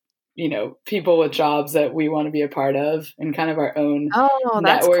 people with jobs that we want to be a part of and kind of our own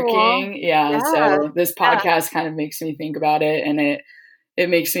that's networking. Cool. Yeah. So this podcast kind of makes me think about it, and it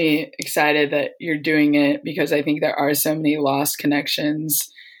makes me excited that you're doing it, because I think there are so many lost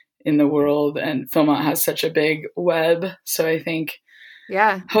connections in the world, and Philmont has such a big web. So I think,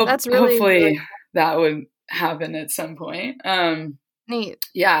 that's really, hopefully really cool. That would happen at some point. Neat.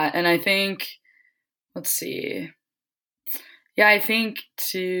 Yeah. And I think, let's see. Yeah, I don't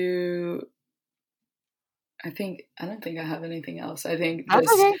think I have anything else. I think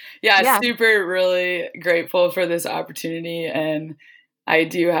super really grateful for this opportunity. And I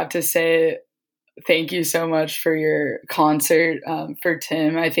do have to say thank you so much for your concert for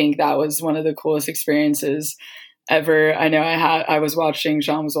Tim. I think that was one of the coolest experiences ever. I know I was watching,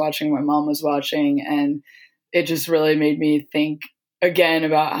 Sean was watching, my mom was watching, and it just really made me think again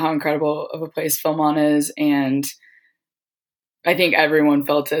about how incredible of a place Philmont is. And I think everyone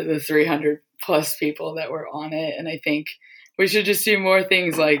felt it, the 300 plus people that were on it. And I think we should just do more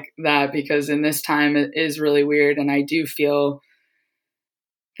things like that, because in this time it is really weird. And I do feel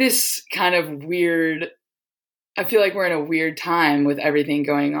this kind of weird, I feel like we're in a weird time with everything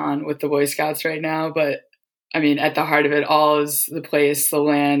going on with the Boy Scouts right now. But I mean, at the heart of it all is the place, the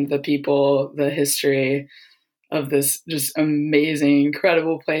land, the people, the history of this just amazing,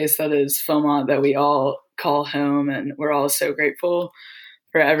 incredible place that is Philmont, that we all call home. And we're all so grateful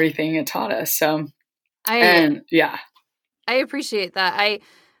for everything it taught us. So, I appreciate that.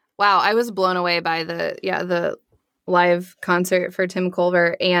 I was blown away by the live concert for Tim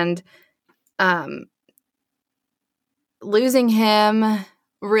Culver, and losing him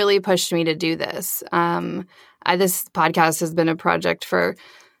really pushed me to do this. This podcast has been a project for,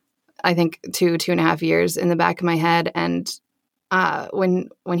 I think, 2.5 years in the back of my head. And when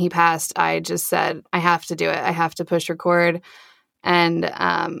he passed, I just said, I have to do it. I have to push record. And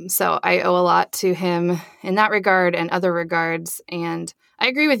so I owe a lot to him in that regard and other regards. And I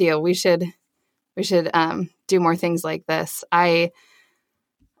agree with you. We should do more things like this.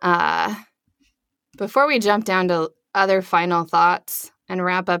 Before we jump down to other final thoughts and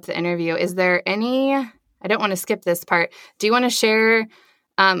wrap up the interview, is there any, I don't want to skip this part. Do you want to share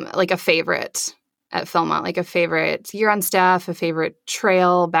like a favorite at Philmont, like a favorite year on staff, a favorite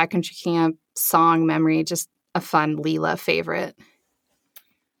trail, backcountry camp, song, memory, just a fun Lela favorite?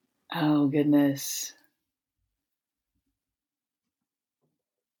 Oh, goodness.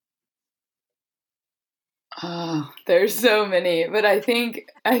 Oh, there's so many, but I think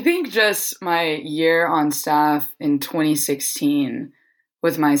just my year on staff in 2016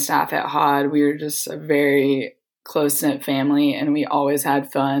 with my staff at HOD, we were just a very close-knit family, and we always had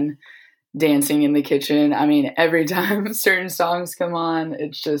fun dancing in the kitchen. I mean, every time certain songs come on,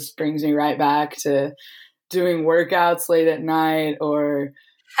 it just brings me right back to doing workouts late at night or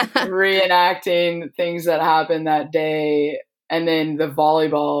reenacting things that happened that day. And then the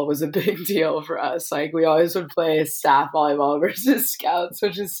volleyball was a big deal for us. Like, we always would play staff volleyball versus scouts,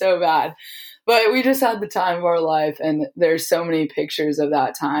 which is so bad. But we just had the time of our life. And there's so many pictures of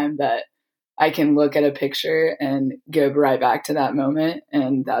that time that I can look at a picture and go right back to that moment.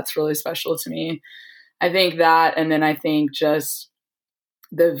 And that's really special to me. I think that, and then I think just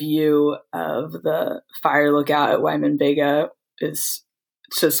the view of the fire lookout at Wyman Vega is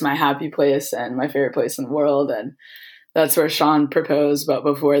it's just my happy place and my favorite place in the world. And that's where Sean proposed. But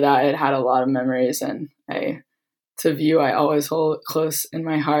before that, it had a lot of memories, and it's a view I always hold close in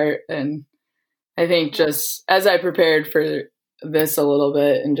my heart. And I think just as I prepared for this a little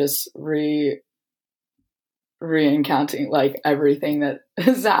bit and just re-encountering like everything that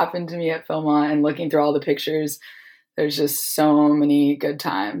has happened to me at Philmont and looking through all the pictures, there's just so many good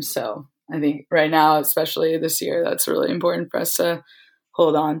times. So I think right now, especially this year, that's really important for us to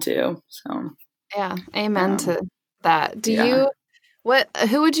hold on to. So yeah, amen to that. Do you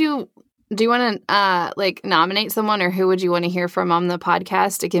want to like nominate someone, or who would you want to hear from on the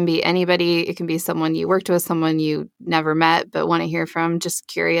podcast? It can be anybody. It can be someone you worked with, someone you never met but want to hear from. Just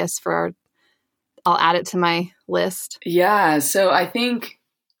curious I'll add it to my list. Yeah. So I think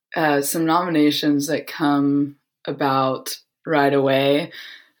some nominations that come about right away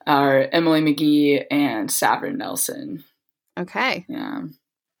are Emily McGee and Savrin Nelson. Okay. Yeah.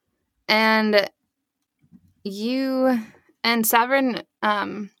 And you and Savrin,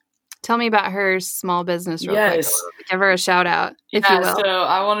 tell me about her small business real quick. Give her a shout out, if you will. So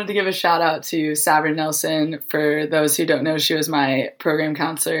I wanted to give a shout out to Savrin Nelson. For those who don't know, she was my program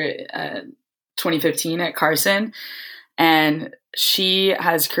counselor 2015 at Carson, and she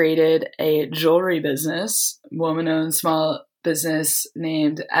has created a jewelry business, woman-owned small business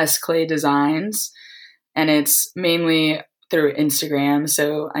named S Clay Designs, and it's mainly through Instagram.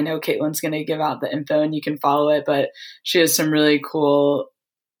 So I know Caitlin's going to give out the info and you can follow it, but she has some really cool,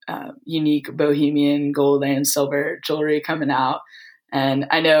 unique bohemian gold and silver jewelry coming out. And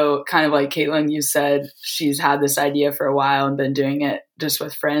I know, kind of like Caitlin, you said she's had this idea for a while and been doing it just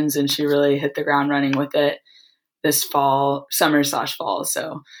with friends, and she really hit the ground running with it this summer/fall.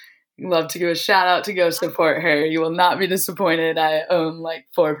 So I'd love to give a shout out to go support her. You will not be disappointed. I own like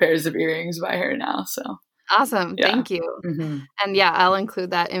 4 pairs of earrings by her now. So awesome. Yeah. Thank you. Mm-hmm. And yeah, I'll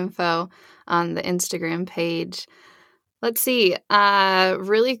include that info on the Instagram page. Let's see.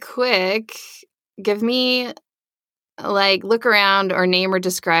 Really quick, give me look around or name or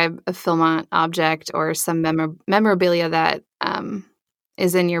describe a Philmont object or some memorabilia that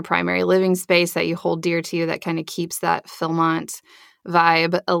is in your primary living space that you hold dear to you, that kind of keeps that Philmont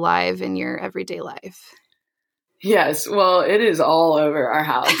vibe alive in your everyday life. Yes, well, it is all over our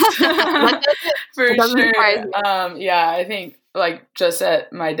house. For sure. I think like just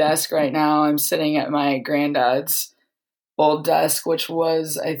at my desk right now, I'm sitting at my granddad's old desk, which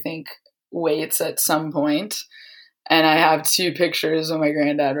was, I think, Waits at some point. And I have 2 pictures of my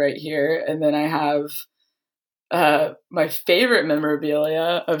granddad right here. And then I have my favorite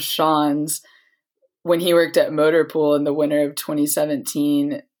memorabilia of Sean's when he worked at Motor Pool in the winter of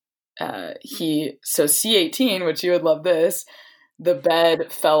 2017. C18, which you would love this, the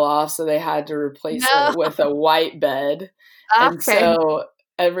bed fell off, so they had to replace it with a white bed. Okay. And so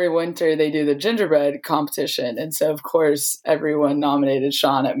every winter they do the gingerbread competition. And so, of course, everyone nominated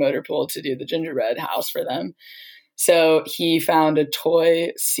Sean at Motor Pool to do the gingerbread house for them. So he found a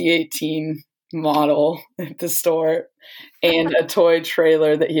toy C18 model at the store and a toy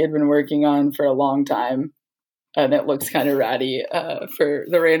trailer that he had been working on for a long time. And it looks kind of ratty for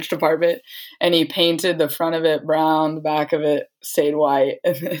the ranch department. And he painted the front of it brown, the back of it stayed white,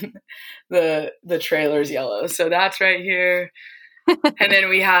 and then the trailer's yellow. So that's right here. And then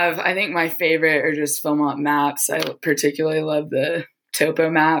we have, I think my favorite are just Philmont maps. I particularly love the topo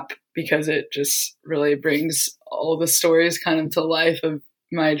map because it just really brings all the stories kind of to life of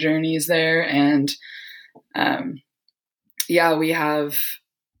my journeys there. And we have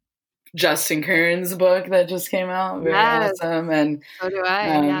Justin Kern's book that just came out. Very awesome. And so do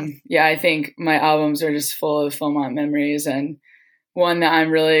I. I think my albums are just full of Philmont memories, and one that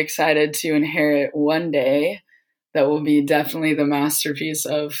I'm really excited to inherit one day that will be definitely the masterpiece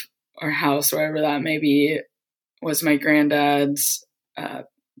of our house, wherever that may be, was my granddad's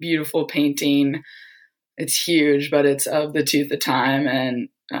beautiful painting. It's huge, but it's of the Tooth of Time. And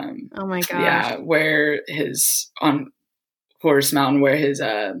oh my gosh. Yeah, where on Horse Mountain, where his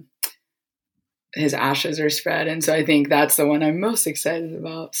ashes are spread. And so I think that's the one I'm most excited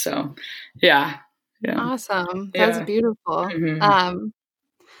about. So yeah. Awesome. That's beautiful. Mm-hmm.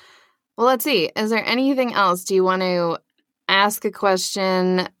 Well, let's see. Is there anything else? Do you want to ask a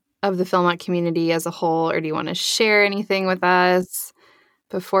question of the Philmont community as a whole, or do you want to share anything with us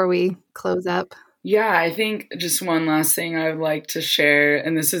before we close up? Yeah, I think just one last thing I would like to share,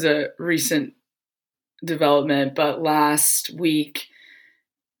 and this is a recent development, but last week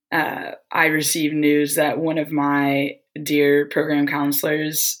I received news that one of my dear program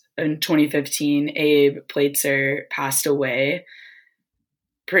counselors in 2015, Abe Plaitzer, passed away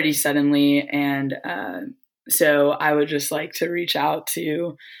pretty suddenly. And So I would just like to reach out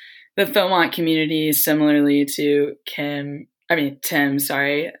to the Philmont community, similarly to Tim,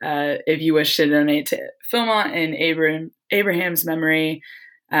 sorry. If you wish to donate to Philmont in Abraham's memory,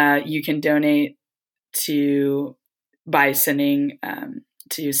 you can donate by sending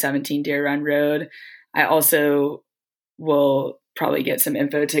to 17 Deer Run Road. I also will probably get some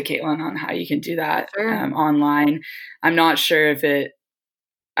info to Caitlin on how you can do that online. I'm not sure if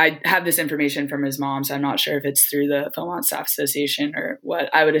I have this information from his mom, so I'm not sure if it's through the Philmont Staff Association or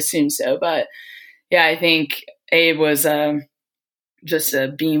what. I would assume so. But yeah, I think Abe was just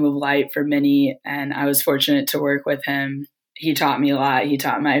a beam of light for many, and I was fortunate to work with him. He taught me a lot. He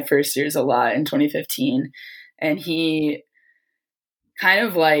taught my first years a lot in 2015. And he kind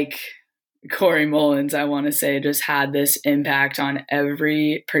of like Corey Mullins, I want to say, just had this impact on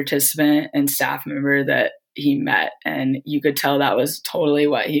every participant and staff member that he met. And you could tell that was totally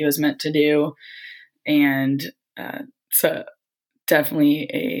what he was meant to do. And so definitely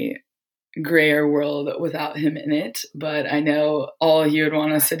a grayer world without him in it. But I know all he would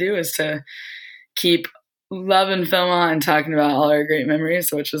want us to do is to keep loving Philmont and talking about all our great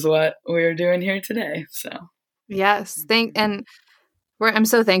memories, which is what we're doing here today. So yes, I'm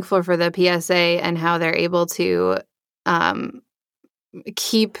so thankful for the PSA and how they're able to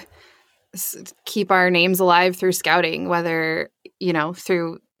keep our names alive through scouting, whether,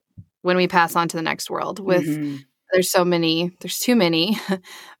 through when we pass on to the next world with, there's too many,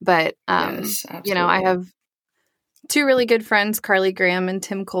 but, yes, I have two really good friends, Carly Graham and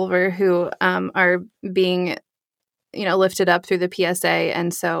Tim Culver, who are being, lifted up through the PSA.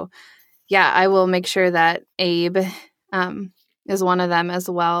 And so, yeah, I will make sure that Abe is one of them as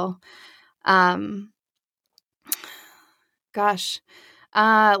well. Let's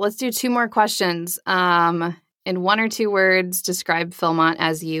do two more questions. In one or two words, describe Philmont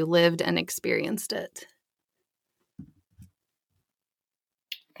as you lived and experienced it.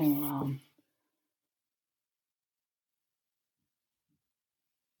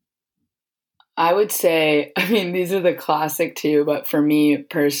 I would say, these are the classic two, but for me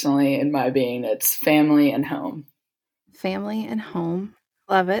personally, in my being, it's family and home. Family and home.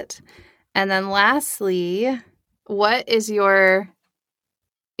 Love it. And then lastly, what is your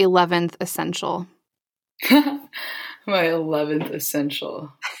 11th essential? My 11th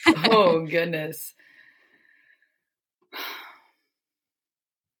essential. Oh, goodness.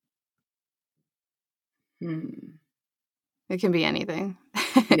 It can be anything.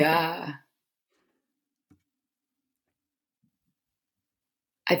 Yeah.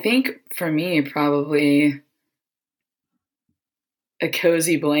 I think for me, probably a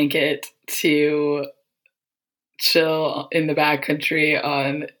cozy blanket to chill in the backcountry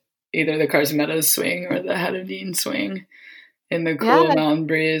on either the Carson Meadows swing or the Head of Dean swing in the cool mountain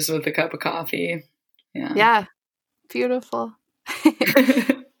breeze with a cup of coffee. Yeah. Beautiful.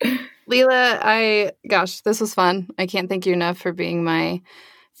 Lela, this was fun. I can't thank you enough for being my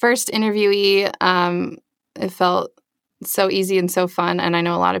first interviewee. It felt so easy and so fun. And I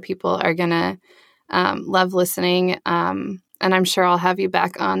know a lot of people are going to love listening. And I'm sure I'll have you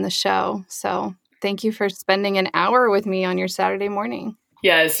back on the show. So thank you for spending an hour with me on your Saturday morning.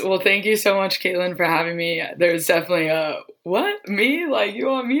 Yes. Well, thank you so much, Caitlin, for having me. There's definitely what? Me? Like, you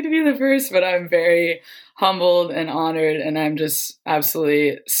want me to be the first? But I'm very humbled and honored, and I'm just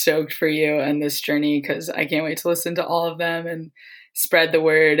absolutely stoked for you and this journey, because I can't wait to listen to all of them and spread the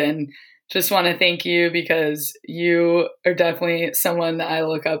word. And just want to thank you, because you are definitely someone that I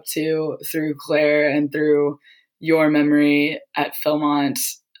look up to through Claire and through your memory at Philmont.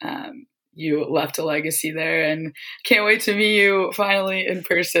 You left a legacy there, and can't wait to meet you finally in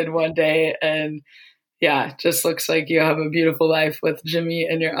person one day. And yeah, just looks like you have a beautiful life with Jimmy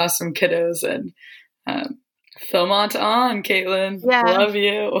and your awesome kiddos. And Philmont on, Caitlin. Yeah. Love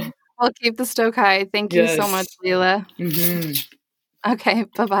you. I'll keep the stoke high. Thank you so much, Lela. Okay,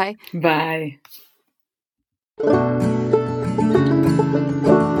 bye-bye. Bye.